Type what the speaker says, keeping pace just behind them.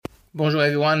Bonjour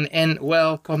everyone and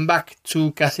welcome back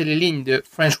to Casser les Lignes, the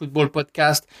French football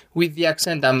podcast with the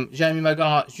accent. I'm Jeremy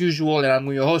Magara as usual and I'm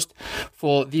your host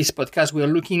for this podcast. We're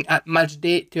looking at match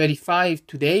day 35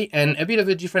 today and a bit of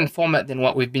a different format than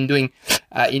what we've been doing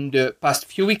in the past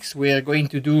few weeks. We're going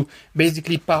to do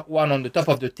basically part one on the top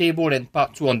of the table and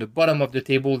part two on the bottom of the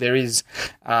table. There is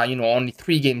only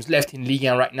 3 games left in Ligue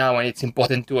 1 right now, and it's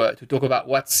important to talk about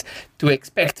what's to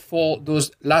expect for those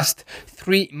last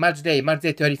 3 match day. Match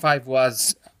day 35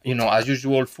 was, as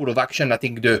usual, full of action. I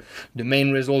think the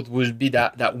main result would be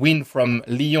that win from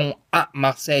Lyon at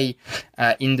Marseille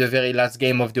in the very last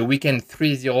game of the weekend,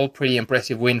 3-0, pretty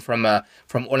impressive win from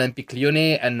Olympique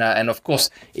Lyonnais, and of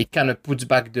course it kind of puts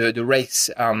back the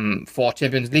race for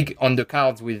Champions League on the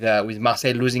cards with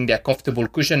Marseille losing their comfortable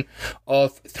cushion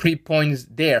of 3 points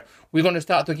there. We're going to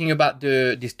start talking about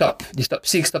this top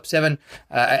 6, top 7,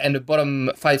 and the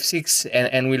bottom 5, 6,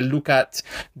 and we'll look at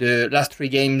the last 3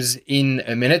 games in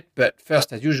a minute. But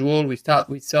first, as usual, we start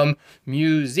with some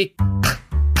music.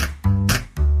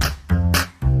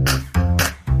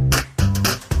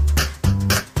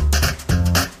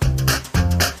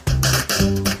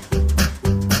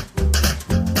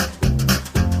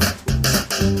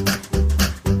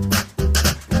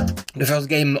 The first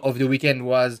game of the weekend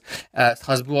was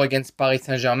Strasbourg against Paris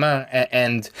Saint-Germain,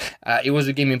 and it was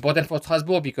a game important for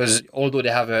Strasbourg because although they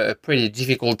have a pretty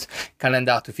difficult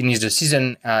calendar to finish the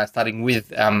season, starting with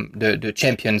the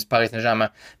champions Paris Saint-Germain,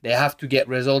 they have to get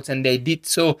results, and they did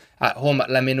so at home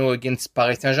at La Méno against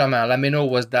Paris Saint-Germain. La Méno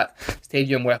was that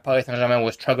stadium where Paris Saint-Germain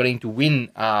was struggling to win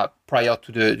prior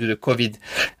to the COVID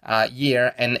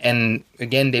year, and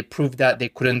again they proved that they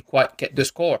couldn't quite get the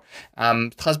score.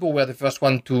 Strasbourg were the first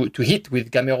one to hit,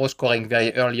 with Gamero scoring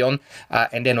very early on,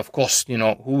 and then of course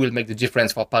who will make the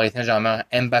difference for Paris Saint-Germain?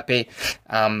 Mbappé,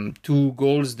 2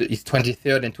 goals, his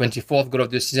 23rd and 24th goal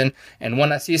of the season, and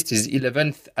 1 assist, his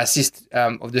 11th assist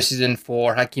of the season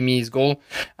for Hakimi's goal.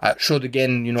 Showed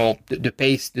again the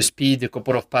pace, the speed, a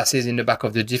couple of passes in the back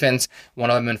of the defense. One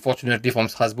of them, unfortunately, from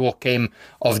Strasbourg came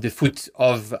off the foot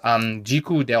of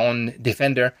Djikou, their own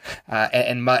defender,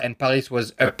 and Paris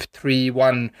was up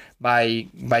 3-1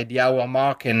 by the hour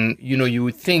mark, and you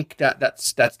would think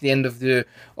that's the end of the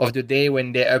day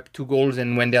when they're up 2 goals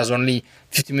and when there's only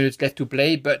 50 minutes left to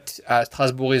play. But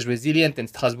Strasbourg is resilient, and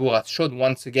Strasbourg has showed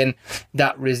once again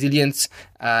that resilience,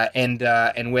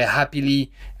 and we're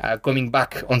happily coming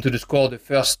back onto the score. The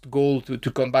first goal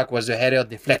to come back was a header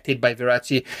deflected by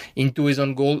Verratti into his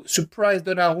own goal. Surprised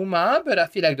Donnarumma, but I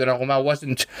feel like Donnarumma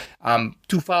wasn't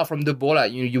too far from the ball.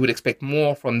 You would expect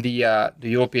more from the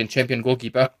European champion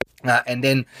goalkeeper. And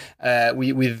then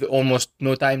with almost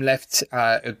no time left,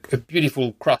 a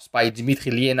beautiful cross by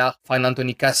Dimitri Liénard find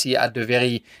Anthony Cassi at the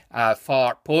very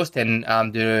far post, and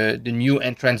the new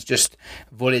entrance just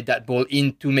volleyed that ball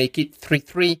in to make it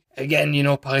 3-3.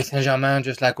 Again, Paris Saint-Germain,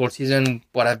 just like all season,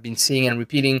 what I've been seeing and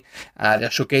repeating, they're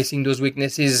showcasing those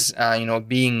weaknesses,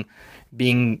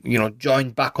 being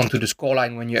joined back onto the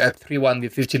scoreline when you're up 3-1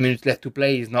 with 50 minutes left to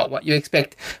play is not what you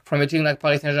expect from a team like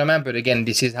Paris Saint-Germain. But again,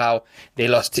 this is how they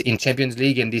lost in Champions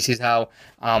League, and this is how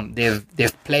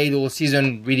they've played all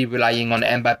season, really relying on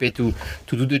Mbappé to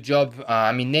do the job.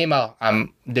 Neymar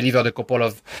delivered a couple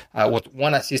of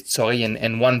 1 assist,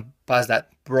 and 1 pass that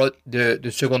brought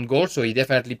the second goal, so he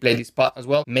definitely played his part as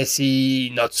well.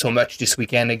 Messi, not so much this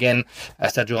weekend again.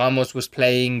 Sergio Ramos was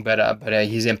playing, but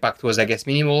his impact was, I guess,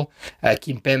 minimal.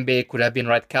 Kimpembe could have been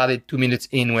red-carded 2 minutes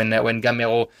in when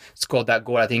Gamero scored that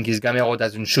goal. I think his Gamero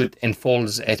doesn't shoot and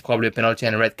falls. It's probably a penalty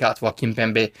and a red card for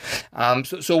Kimpembe.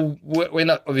 So we're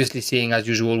not obviously seeing, as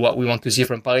usual, what we want to see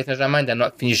from Paris Saint-Germain. They're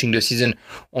not finishing the season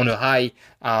on a high,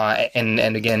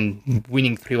 and again,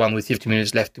 winning 3-1 with 50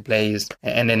 minutes left to play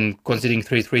and then conceding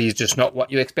 3-3 is just not what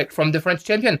you expect from the French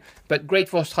champion. But great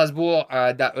for Strasbourg,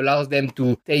 that allows them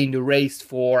to stay in the race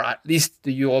for at least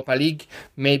the Europa League,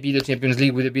 maybe the Champions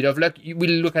League with a bit of luck.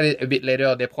 We'll look at it a bit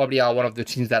later. They probably are one of the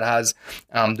teams that has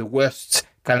the worst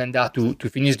calendar to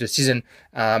finish the season,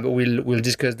 but we'll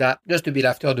discuss that just a bit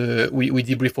after we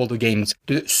debrief all the games.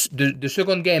 The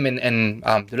second game and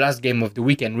the last game of the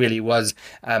weekend really was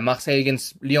Marseille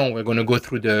against Lyon. We're going to go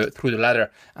through the ladder.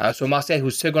 So Marseille,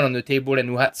 who's second on the table and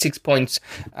who had 6 points,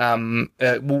 who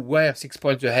were 6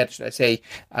 points ahead, should I say,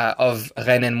 of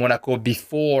Rennes and Monaco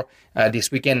before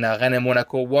this weekend. Rennes and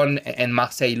Monaco won and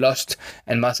Marseille lost,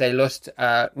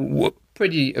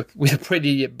 with a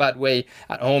pretty bad way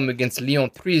at home against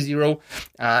Lyon, 3-0.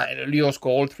 Lyon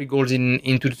scored all 3 goals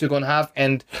into the second half,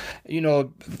 and a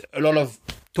lot of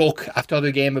talk after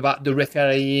the game about the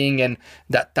refereeing and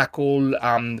that tackle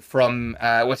from from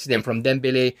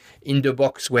Dembele in the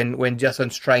box when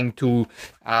Jason's trying to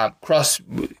cross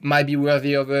might be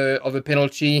worthy of a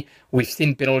penalty. We've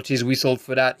seen penalties whistled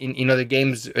for that in other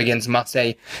games against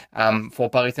Marseille for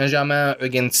Paris Saint-Germain,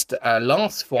 against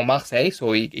Lens for Marseille.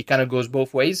 So it kind of goes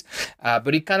both ways,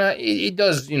 but it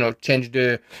does change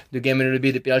the game a little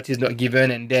bit. The penalty is not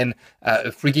given, and then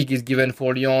a free kick is given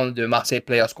for Lyon. The Marseille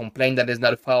players complain that there's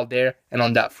not a foul there, and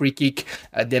on that free kick,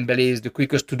 Dembele is the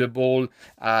quickest to the ball.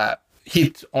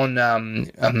 Hit on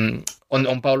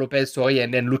Pau Lopez,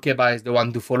 and then Lukeba is the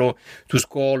one to follow to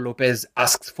score. Lopez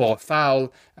asks for a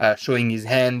foul, showing his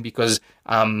hand, because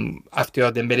after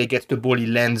Dembele gets the ball, he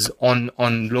lands on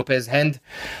Lopez's hand.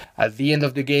 At the end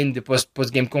of the game, the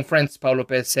post-game conference, Pau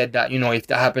Lopez said that, if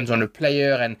that happens on a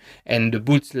player and the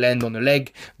boots land on the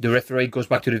leg, the referee goes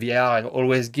back to the VAR and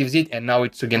always gives it, and now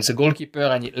it's against a goalkeeper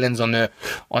and it lands on an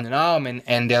arm,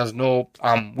 and there's no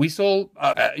whistle.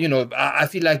 I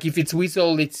feel like if it's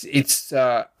whistle,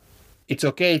 it's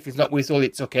okay. If it's not whistle,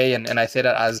 it's okay. And I say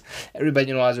that as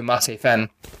everybody as a Marseille fan.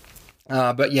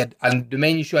 But yeah, and the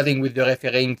main issue I think with the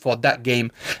refereeing for that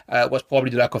game was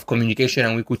probably the lack of communication,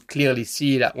 and we could clearly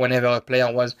see that whenever a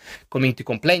player was coming to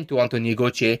complain to Anthony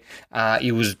Gauthier,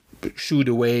 he was shooed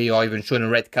away or even shown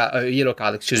a yellow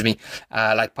card,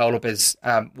 like Pau Lopez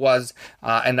was,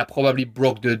 and that probably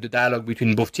broke the dialogue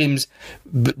between both teams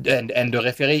and the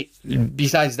referee.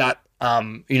 Besides that,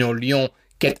 Lyon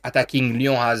kept attacking.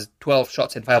 Lyon has 12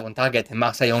 shots and 5 on target, and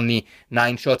Marseille only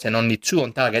 9 shots and only 2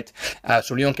 on target.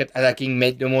 So Lyon kept attacking,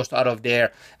 made the most out of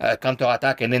their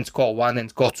counter-attack, and then score 1 and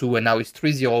score 2, and now it's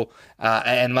 3-0.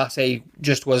 And Marseille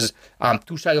just was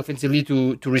too shy offensively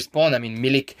to respond. I mean,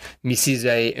 Milik misses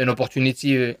an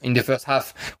opportunity in the first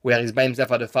half where he's by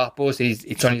himself at the far post.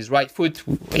 It's on his right foot.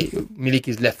 Milik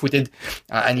is left-footed,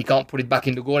 and he can't put it back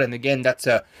in the goal. And again, that's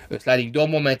a sliding door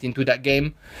moment into that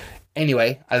game.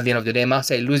 Anyway, at the end of the day,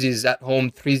 Marseille loses at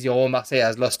home 3-0. Marseille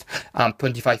has lost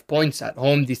 25 points at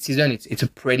home this season. It's a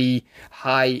pretty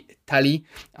high tally,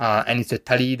 and it's a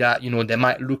tally that they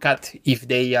might look at if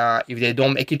they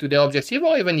don't make it to their objective,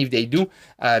 or even if they do,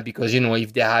 because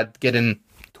if they had gotten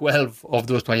 12 of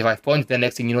those 25 points, the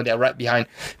next thing they're right behind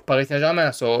Paris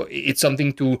Saint-Germain. So it's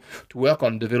something to work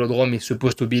on. The Velodrome is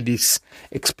supposed to be this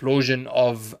explosion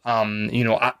of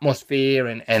atmosphere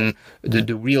and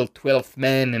the real 12th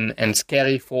man and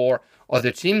scary for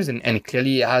other teams, and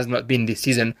clearly it has not been this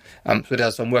season. So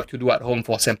there's some work to do at home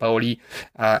for Sampaoli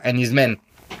and his men.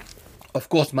 Of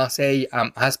course, Marseille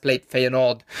has played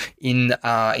Feyenoord in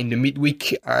the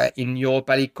midweek in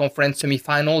Europa League Conference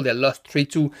semi-final. They lost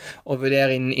 3-2 over there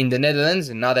in the Netherlands,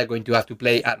 and now they're going to have to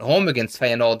play at home against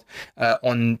Feyenoord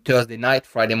on Thursday night,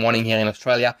 Friday morning here in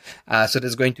Australia. So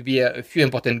there's going to be a few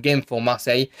important games for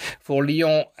Marseille. For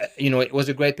Lyon, it was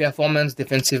a great performance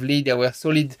defensively. They were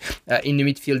solid in the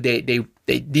midfield.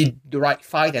 They did the right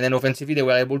fight, and then offensively they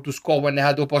were able to score when they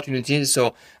had opportunities.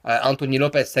 So Anthony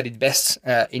Lopez said it best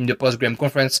in the post-game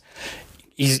conference.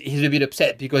 He's a bit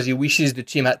upset because he wishes the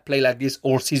team had played like this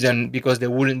all season, because they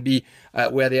wouldn't be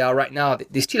where they are right now.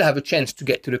 They still have a chance to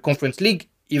get to the Conference League,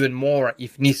 even more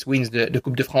if Nice wins the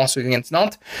Coupe de France against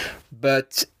Nantes,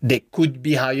 but they could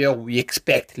be higher. We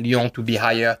expect Lyon to be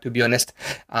higher, to be honest,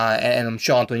 and I'm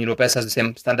sure Anthony Lopez has the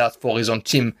same standards for his own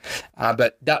team,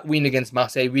 but that win against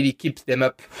Marseille really keeps them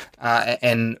up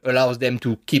and allows them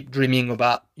to keep dreaming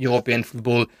about European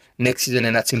football next season,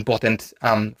 and that's important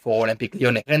for Olympique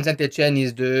Lyonnais. Rennes Saint-Etienne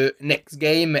is the next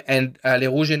game, and Les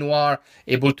Rouges et Noirs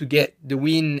able to get the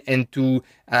win and to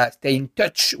stay in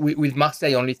touch with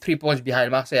Marseille, only 3 points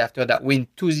behind Marseille after that win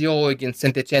 2-0 against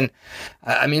Saint-Etienne.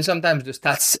 I mean, sometimes the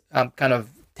stats kind of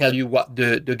tell you what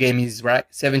the game is, right?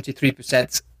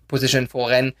 73% possession for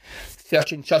Rennes,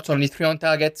 13 shots, only 3 on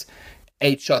target,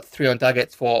 8 shots, 3 on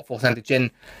target for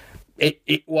Saint-Etienne.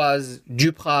 It was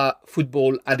Duprat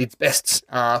football at its best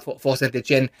for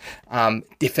Saint-Etienne.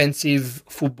 Defensive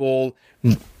football,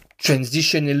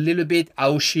 transition a little bit.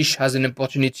 Aouchiche has an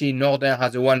opportunity. Nordin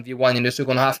has a 1v1 in the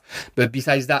second half. But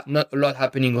besides that, not a lot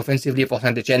happening offensively for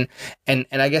Saint-Etienne. And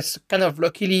I guess kind of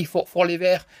luckily for Les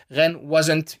Verts, Rennes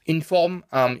wasn't in form,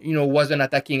 wasn't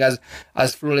attacking as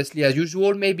flawlessly as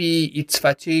usual. Maybe it's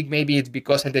fatigue. Maybe it's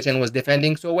because Saint-Etienne was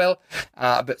defending so well.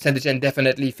 But Saint-Etienne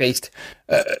definitely faced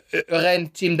a Rennes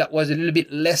team that was a little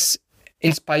bit less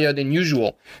inspired than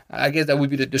usual. I guess that would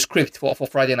be the script for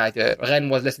Friday night. Rennes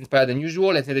was less inspired than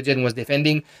usual, and Saint-Etienne was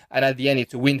defending, and at the end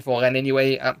it's a win for Rennes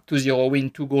anyway. 2-0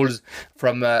 win, 2 goals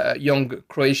from young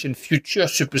Croatian future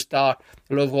superstar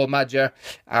Lovro Majer,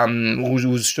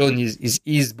 who's shown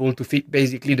his ball to fit.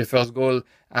 Basically, the first goal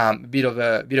bit of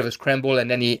a scramble, and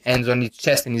then he ends on his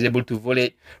chest and is able to volley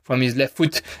it from his left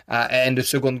foot. And the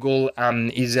second goal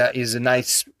is a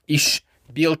nice-ish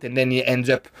built, and then he ends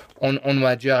up on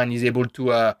Major and is able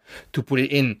to put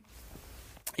it in.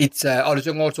 It's the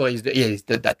second also is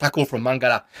the tackle from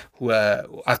Mangala, who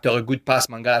after a good pass,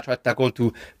 Mangala tried to tackle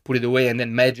to put it away, and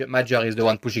then Major is the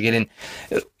one pushing it in.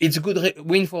 It's a good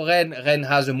win for Rennes. Rennes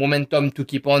has a momentum to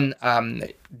keep on.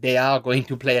 They are going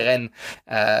to play Rennes.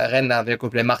 Rennes are going to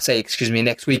play Marseille,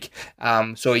 next week.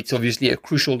 So it's obviously a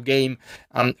crucial game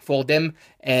for them,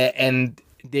 and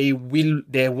they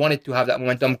wanted to have that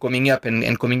momentum coming up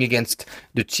and coming against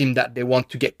the team that they want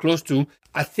to get close to.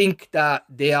 I think that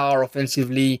they are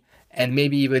offensively and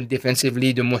maybe even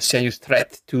defensively the most serious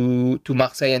threat to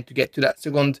Marseille and to get to that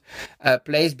second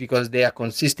place, because they are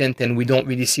consistent and we don't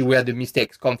really see where the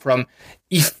mistakes come from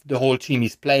if the whole team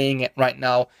is playing right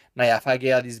now. Naya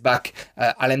Fagerd is back.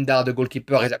 Alendar, the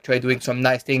goalkeeper, is actually doing some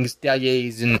nice things. Terrier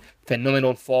is in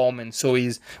phenomenal form, and so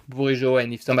is Bourigeaud.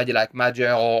 And if somebody like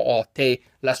Major or Tay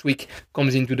last week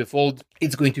comes into the fold,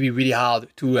 it's going to be really hard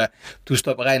to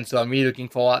stop Rennes. So I'm really looking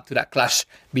forward to that clash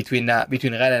between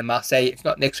Rennes and Marseille. It's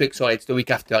not next week, sorry, it's the week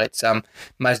after. It's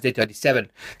match day 37.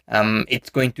 It's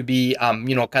going to be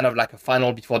kind of like a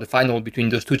final before the final between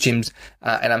those two teams.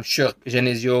 And I'm sure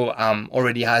Genesio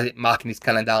already has it marked in his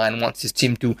calendar and wants his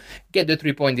team to get the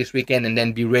 3 points this weekend and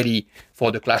then be ready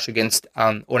for the clash against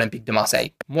Olympique de Marseille.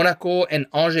 Monaco and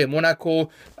Angers.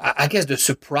 Monaco, I guess the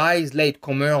surprise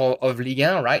latecomer of Ligue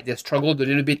 1, right? They struggled a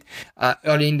little bit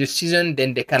early in the season,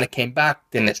 then they kind of came back,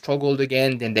 then they struggled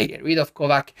again, then they get rid of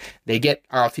Kovac, they get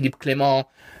Philippe Clément.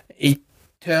 It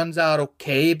turns out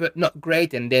okay, but not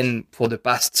great. And then for the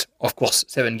past, of course,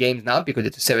 7 games now, because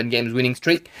it's a 7 games winning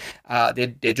streak,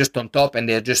 they're just on top and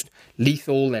they're just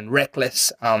lethal and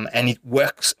reckless, and it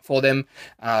works for them.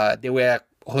 They were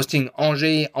hosting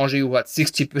Angers, who had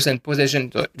 60%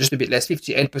 possession, so just a bit less,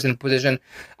 58% possession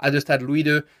at the Stade Louis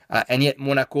II, and yet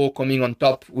Monaco coming on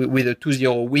top with a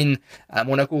 2-0 win.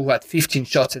 Monaco, who had 15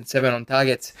 shots and 7 on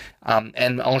target,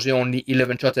 and Angers only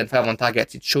 11 shots and 5 on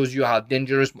target. It shows you how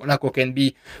dangerous Monaco can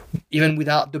be even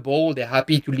without the ball. They're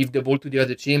happy to leave the ball to the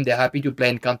other team. They're happy to play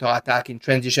in counter-attack, in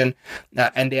transition,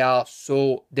 and they are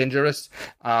so dangerous.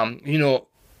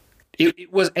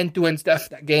 It was end-to-end stuff,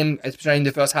 that game, especially in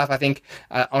the first half. I think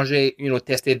Angers,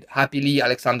 tested happily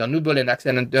Alexander Nubel, and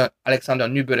Alexander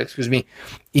Nubel,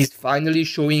 is finally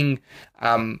showing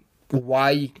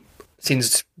why,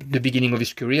 since the beginning of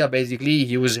his career, basically,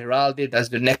 he was heralded as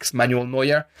the next Manuel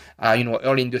Neuer.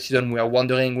 Early in the season, we were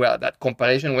wondering where that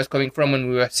comparison was coming from when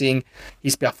we were seeing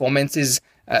his performances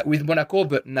with Monaco,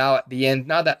 but now at the end,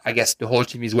 now that I guess the whole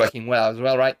team is working well as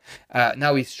well, right?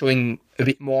 Now he's showing a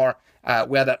bit more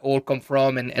where that all come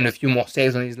from, and a few more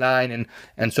saves on his line,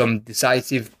 and some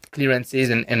decisive clearances,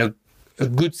 and a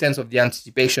good sense of the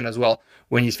anticipation as well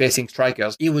when he's facing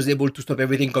strikers. He was able to stop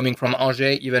everything coming from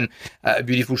Angers, even a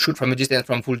beautiful shoot from a distance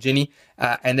from Fulgini.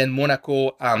 And then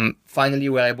Monaco finally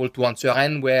were able to answer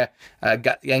Rennes, where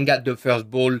got the first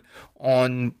ball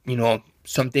on,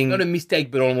 something, not a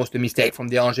mistake, but almost a mistake from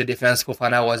the Angers defense.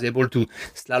 Fofana was able to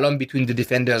slalom between the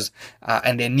defenders,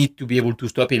 and they need to be able to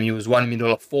stop him. He was one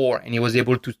middle of 4, and he was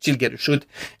able to still get a shoot.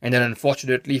 And then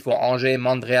unfortunately for Angers,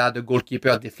 Mandrea, the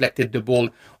goalkeeper, deflected the ball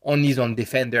on his own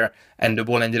defender, and the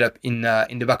ball ended up in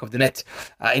the back of the net.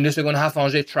 In the second half,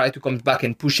 Angers tried to come back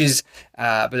and pushes,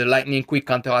 but the lightning quick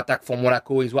counter-attack for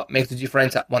Monaco is what makes the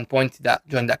difference. At one point, that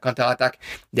during that counter-attack,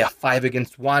 they are 5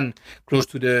 against 1 close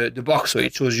to the box, so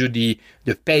it shows you the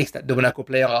pace that the Monaco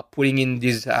players are putting in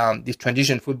this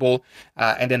transition football.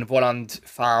 And then Voland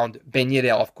found Beignet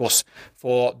there, of course,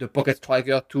 for the pocket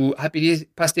striker to happily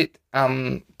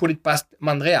put it past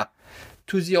Mandrea.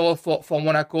 2-0 for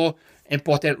Monaco.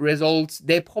 Important results.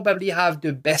 They probably have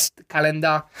the best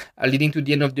calendar leading to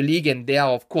the end of the league, and they are,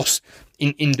 of course,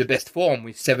 in the best form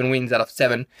with 7 wins out of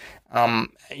 7.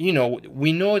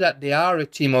 We know that they are a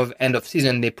team of end of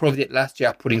season. They proved it last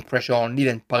year, putting pressure on Lille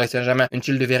and Paris Saint-Germain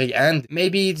until the very end.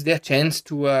 Maybe it's their chance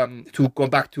to go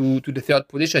back to the 3rd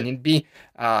position. It'd be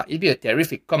a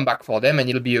terrific comeback for them, and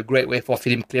it'll be a great way for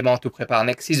Philippe Clément to prepare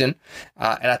next season.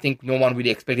 And I think no one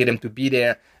really expected them to be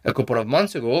there a couple of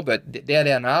months ago, but they're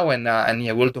there now, and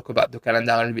we'll talk about the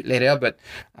calendar a little bit later. But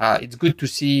it's good to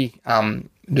see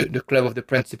the club of the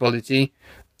Principality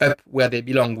up where they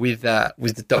belong with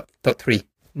the top 3.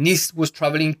 Nice was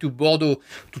traveling to Bordeaux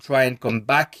to try and come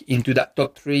back into that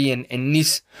top 3, and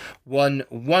Nice won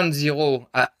 1-0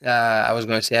 at, I was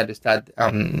going to say at the Stade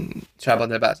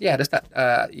Chaban-Delmas. Yeah, that's that.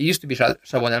 It used to be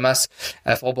Chaban-Delmas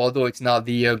for Bordeaux. It's now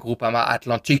the Groupama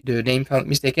Atlantique. The name, if I'm not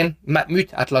mistaken, Matmut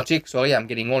Atlantique. Sorry, I'm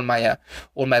getting all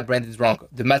my brands wrong.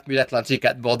 The Matmut Atlantique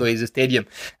at Bordeaux is a stadium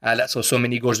that saw so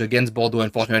many goals against Bordeaux,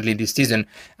 unfortunately, this season.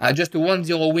 Just a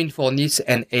 1-0 win for Nice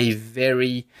and a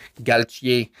very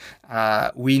Galtier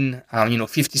win.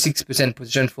 56%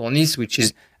 possession for Nice, which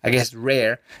is, I guess,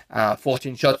 rare.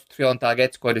 14 shots, 3 on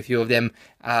targets, quite a few of them,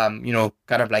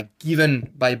 kind of like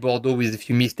given by Bordeaux with a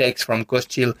few mistakes from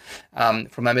Kostil,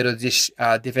 from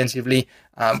Ahmedhodzic defensively.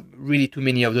 Really too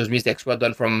many of those mistakes were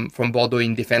done from Bordeaux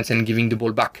in defense and giving the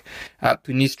ball back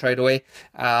to Nice straight away.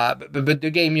 But the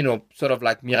game, sort of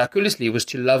like miraculously was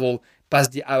still level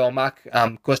past the hour mark.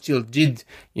 Kostil did,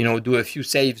 do a few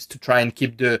saves to try and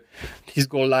keep his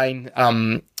goal line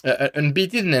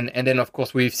unbeaten, and then of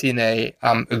course we've seen a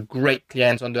great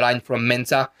clearance on the line from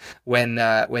Mensah when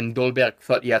Dolberg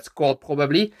thought he had scored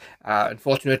probably.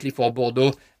 Unfortunately for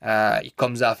Bordeaux, it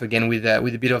comes off again with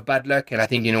a bit of bad luck, and I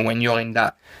think when you're in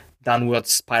that downward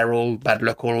spiral, bad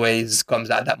luck always comes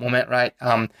at that moment, right?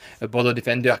 A Bordeaux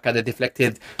defender kind of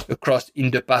deflected across in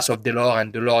the pass of Delors,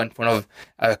 and Delors in front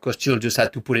of Kostil just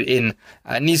had to put it in.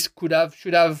 Nice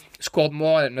should have scored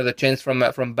more. Another chance from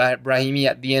Brahimi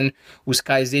at the end, who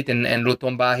skies it, and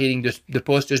Lotomba hitting the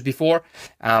post just before.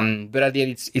 But at the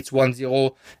end, it's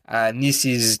 1-0. Nice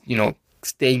is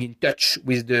staying in touch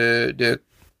with the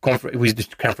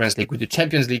Conference League, with the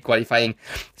Champions League qualifying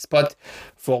spot.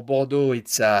 For Bordeaux,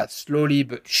 it's slowly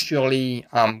but surely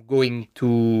going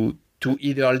to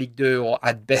either Ligue 2 or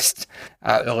at best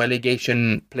a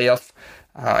relegation playoff.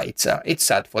 It's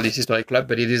sad for this historic club,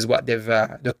 but it is what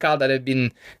the card that have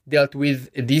been dealt with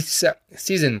this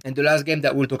season. And the last game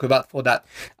that we'll talk about for that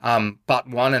part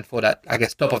one and for that, I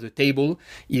guess, top of the table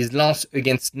is Lens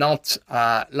against Nantes.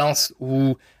 Lens,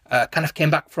 who kind of came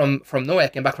back from nowhere,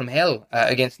 came back from hell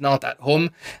against Nantes at home.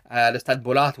 The Stade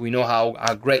Bollaert, we know how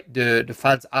great the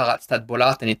fans are at Stade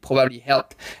Bollaert, and it probably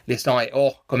helped Les Sangs et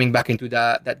Or coming back into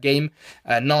that game.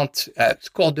 Nantes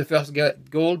scored the first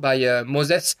goal by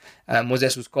Moses.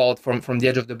 Moses, who scored from the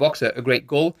edge of the box, a great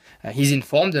goal. He's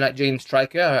informed, the Nigerian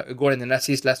striker, a goal and an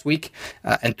assist last week,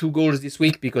 and 2 goals this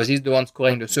week, because he's the one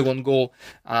scoring the second goal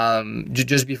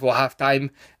just before halftime.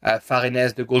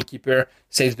 Farines, the goalkeeper,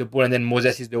 saves the ball, and then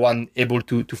Moses is the one able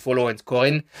to follow and score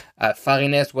in.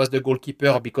 Farines was the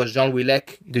goalkeeper because Jean-Louis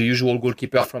Lec, the usual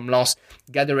goalkeeper from Lens,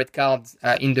 got a red card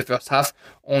in the first half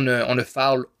on a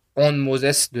foul on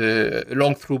Moses. The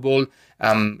long through ball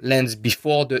lands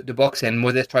before the box, and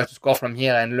Moses tries to score from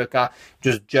here, and Leca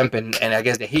just jump and I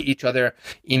guess they hit each other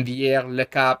in the air.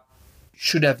 Leca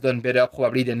should have done better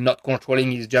probably than not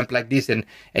controlling his jump like this and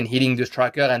hitting the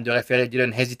striker, and the referee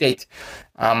didn't hesitate.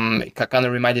 It kind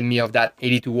of reminded me of that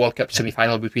 82 World Cup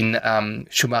semi-final between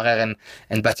Schumacher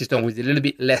and Battiston, with a little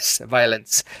bit less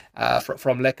violence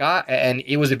from Leca, and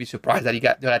he was a bit surprised that he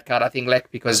got the red card. I think Lec,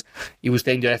 because he was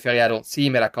telling the referee, I don't see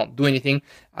him and I can't do anything,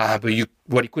 but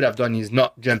what he could have done is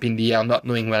not jump in the air, not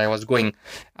knowing where I was going.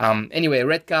 Anyway,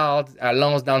 red card,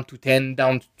 Lens down to 10,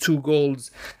 down to 2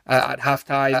 goals at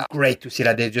halftime. Great to see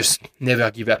that they just never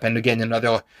give up. And again,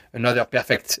 another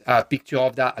perfect picture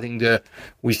of that. I think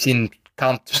we've seen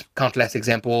countless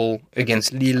example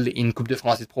against Lille in Coupe de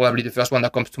France. It's probably the first one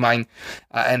that comes to mind.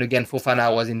 And again,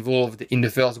 Fofana was involved in the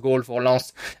first goal for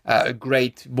Lens. A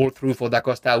great ball through for Da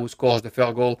Costa, who scores the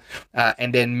first goal.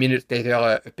 And then minutes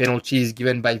later, a penalty is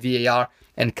given by VAR.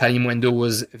 And Kalimundo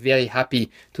was very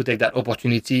happy to take that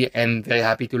opportunity and very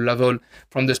happy to level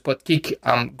from the spot kick.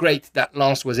 Great that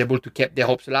Lens was able to keep their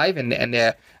hopes alive, and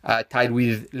they're tied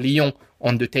with Lyon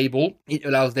on the table. It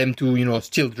allows them to,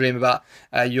 still dream about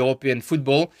European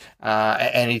football,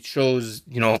 and it shows,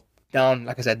 down,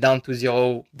 like I said, down to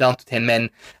 0, down to 10 men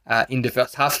in the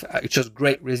first half. It shows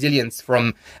great resilience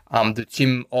from the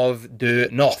team of the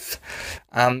North.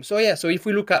 So if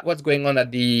we look at what's going on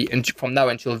from now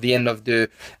until the end of the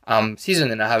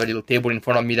season, and I have a little table in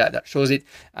front of me that shows it.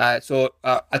 At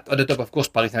the top, of course,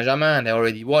 Paris Saint-Germain, and they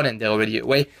already won and they're already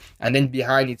away. And then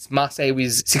behind, it's Marseille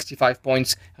with 65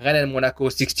 points, Rennes and Monaco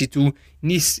 62,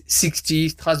 Nice 60,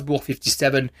 Strasbourg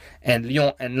 57, and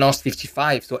Lyon and Lens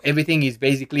 55. So everything is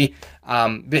basically,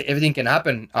 everything can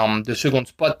happen. The second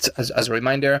spot, as a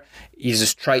reminder, is a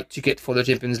straight ticket for the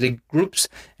Champions League groups.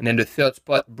 And then the third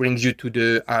spot brings you to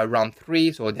the round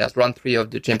 3. So there's round 3 of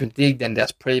the Champions League, then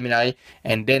there's preliminary,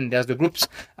 and then there's the groups.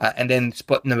 And then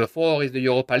spot number 4 is the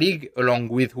Europa League, along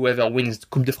with whoever wins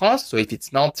Coupe de France. So if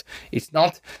it's not, it's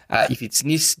not. If it's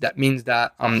Nice, that means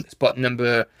that spot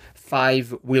number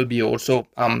 5 will be also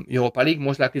Europa League.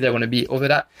 Most likely they're going to be over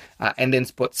that. And then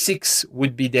spot 6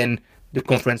 would be then the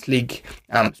Conference League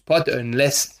spot,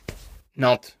 unless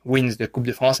Nantes wins the Coupe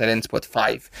de France, and then spot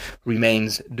 5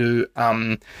 remains the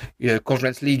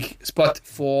Conference League spot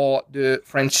for the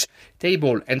French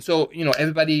table. And so,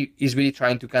 everybody is really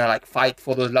trying to kind of like fight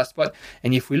for those last spots.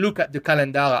 And if we look at the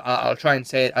calendar, I'll try and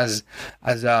say it as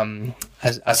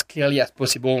clearly as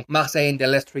possible. Marseille in their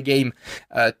last 3 games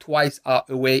twice are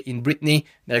away in Brittany.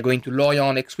 They're going to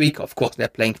Lorient next week. Of course, they're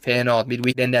playing Feyenoord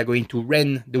midweek. Then they're going to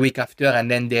Rennes the week after,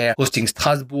 and then they're hosting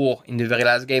Strasbourg in the very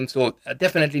last game. So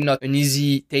definitely not an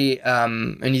easy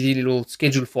little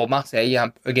schedule for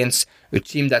Marseille against a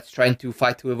team that's trying to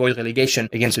fight to avoid relegation,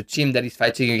 against a team that is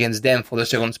fighting against them for the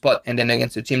second spot, and then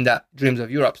against a team that dreams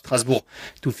of Europe, Strasbourg,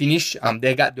 to finish.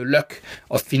 They got the luck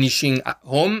of finishing at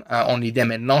home. Only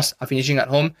them and Lens are finishing at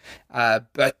home,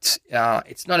 but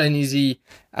it's not an easy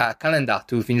calendar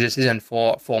to finish the season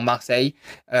for Marseille.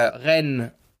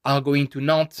 Rennes are going to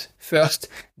Nantes first,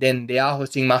 then they are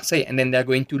hosting Marseille, and then they're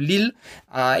going to Lille.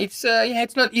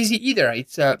 It's not easy either.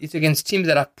 It's against teams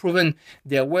that have proven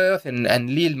their worth, and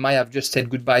Lille might have just said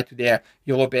goodbye to their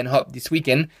European hope this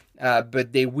weekend.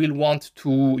 But they will want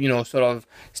to, sort of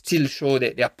still show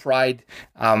their pride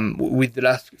with the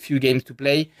last few games to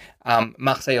play.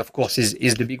 Marseille, of course,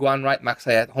 is the big one, right?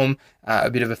 Marseille at home, a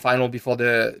bit of a final before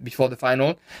the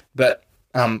final, but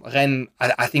Rennes,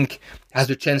 I think, has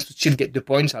the chance to still get the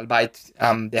points, albeit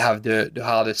they have the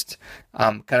hardest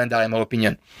calendar, in my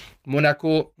opinion.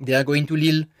 Monaco, they are going to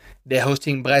Lille, they're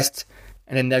hosting Brest,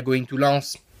 and then they're going to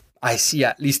Lens. I see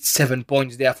at least 7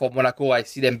 points there for Monaco. I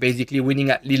see them basically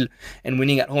winning at Lille and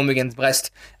winning at home against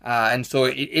Brest. And so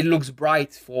it looks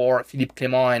bright for Philippe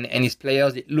Clement and his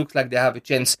players. It looks like they have a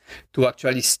chance to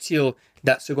actually steal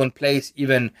that second place,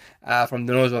 even from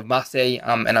the nose of Marseille.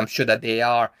 And I'm sure that they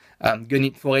are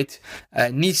gunning for it.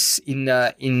 Nice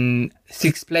in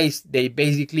sixth place,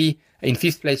 in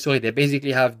fifth place, they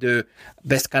basically have the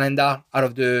best calendar out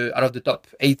of the top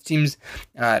 8 teams.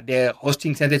 They're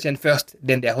hosting Saint-Etienne first,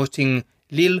 then they're hosting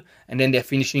Lille, and then they're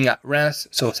finishing at Reims.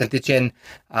 So Saint-Etienne,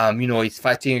 is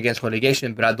fighting against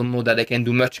relegation, but I don't know that they can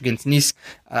do much against Nice.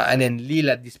 And then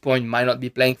Lille at this point might not be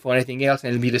playing for anything else,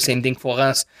 and it'll be the same thing for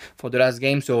Reims for the last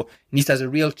game. So Nice has a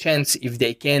real chance, if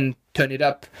they can turn it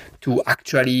up, to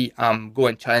actually go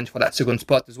and challenge for that second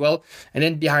spot as well. And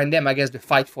then behind them, I guess, the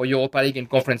fight for Europa League and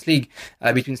Conference League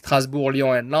between Strasbourg,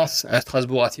 Lyon and Lens.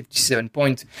 Strasbourg at 57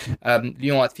 points,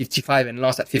 Lyon at 55 and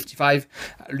Lens at 55.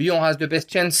 Lyon has the best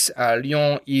chance.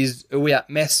 Lyon is away at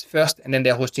Metz first, and then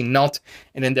they're hosting Nantes,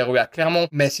 and then they're away at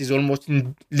Clermont. Metz is almost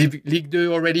in Ligue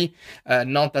 2 already.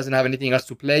 Nantes doesn't have anything else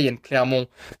to play, and Clermont,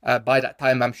 by that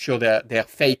time, I'm sure their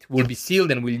fate will be sealed,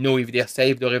 and we'll know if they're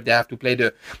saved or if they have to play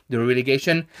the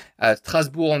relegation.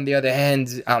 Strasbourg, on the other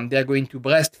hand, they're going to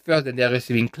Brest first, and they're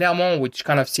receiving Clermont, which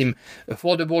kind of seem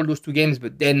affordable, those 2 games,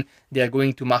 but then they're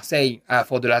going to Marseille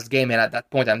for the last game, and at that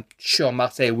point, I'm sure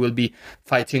Marseille will be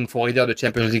fighting for either the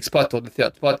Champions League spot or the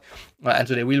third spot, and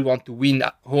so they will want to win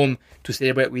at home to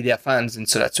celebrate with their fans, and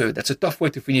so that's a tough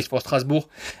way to finish for Strasbourg.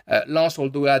 Lens,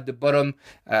 although at the bottom,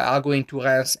 are going to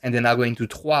Reims, and then are going to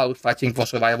Troyes, fighting for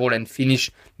survival, and finish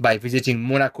by visiting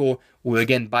Monaco, who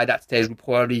again by that stage will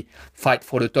probably fight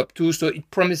for the top 2. So it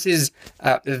promises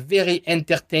a very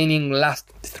entertaining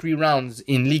last 3 rounds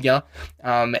in Liga.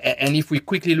 And if we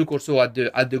quickly look also at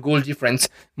the goal difference,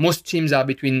 most teams are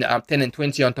between 10 and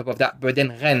 20 on top of that, but then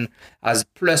Rennes has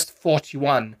plus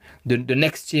 41. The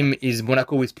next team is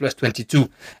Monaco with plus 22.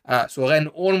 So Rennes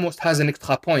almost has an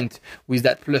extra point with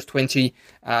that plus 20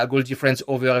 goal difference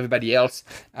over everybody else.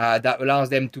 That allows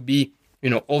them to be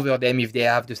over them if they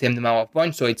have the same amount of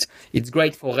points. So it's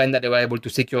great for Rennes that they were able to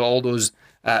secure all those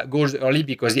goals early,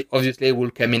 because it obviously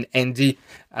will come in handy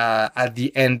at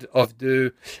the end of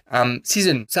the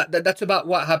season. So that's about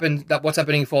what's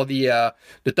happening for the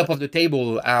top of the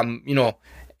table.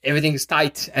 Everything's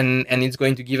tight, and it's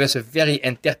going to give us a very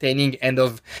entertaining end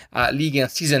of Ligue 1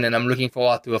 season, and I'm looking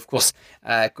forward to, of course,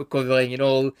 covering it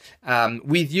all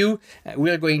with you.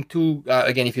 We're going to,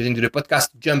 again, if you're into the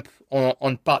podcast, jump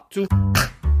on part 2.